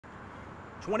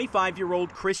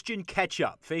25-year-old Christian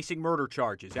Ketchup facing murder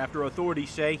charges after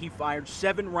authorities say he fired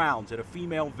 7 rounds at a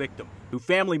female victim, who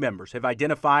family members have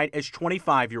identified as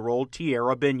 25-year-old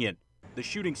Tierra Binion. The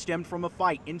shooting stemmed from a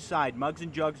fight inside Mugs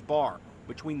Jugs bar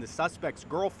between the suspect's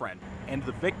girlfriend and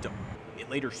the victim. It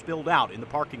later spilled out in the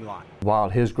parking lot. While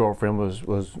his girlfriend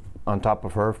was on top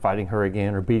of her, fighting her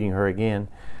again or beating her again,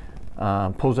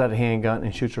 pulls out a handgun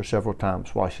and shoots her several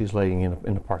times while she's laying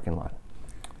in the parking lot.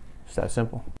 It's that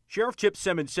simple. Sheriff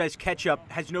Simmons says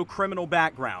Ketchup has no criminal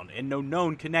background and no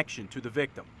known connection to the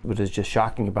victim. What is just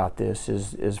shocking about this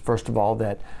is first of all,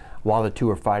 that while the two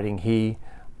are fighting, he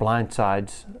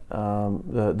blindsides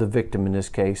the victim in this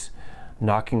case,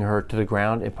 knocking her to the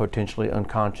ground and potentially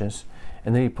unconscious.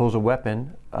 And then he pulls a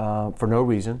weapon for no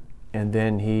reason, and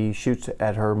then he shoots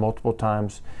at her multiple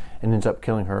times and ends up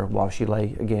killing her while she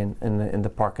lay again in the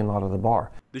parking lot of the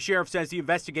bar. The sheriff says the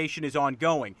investigation is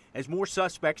ongoing as more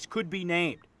suspects could be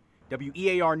named.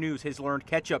 WEAR News has learned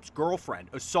Ketchup's girlfriend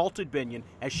assaulted Binion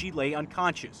as she lay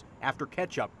unconscious after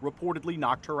Ketchup reportedly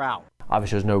knocked her out.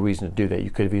 Obviously, there's no reason to do that. You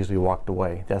could have easily walked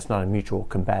away. That's not a mutual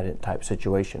combatant type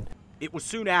situation. It was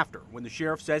soon after when the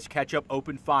sheriff says Ketchup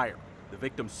opened fire. The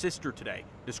victim's sister today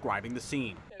describing the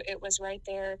scene. It was right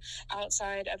there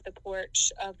outside of the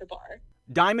porch of the bar.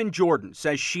 Diamond Jordan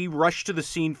says she rushed to the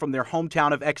scene from their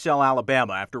hometown of Excel,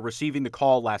 Alabama after receiving the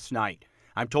call last night.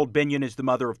 I'm told Binion is the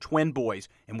mother of twin boys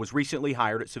and was recently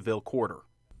hired at Seville Quarter.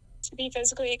 To be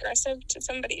physically aggressive to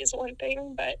somebody is one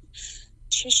thing, but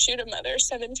to shoot a mother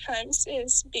 7 times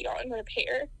is beyond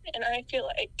repair. And I feel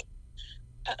like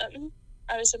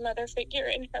I was a mother figure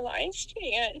in her life,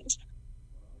 and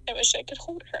I wish I could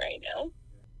hold her right now.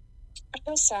 I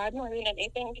feel sad more than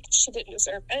anything because she didn't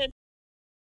deserve it.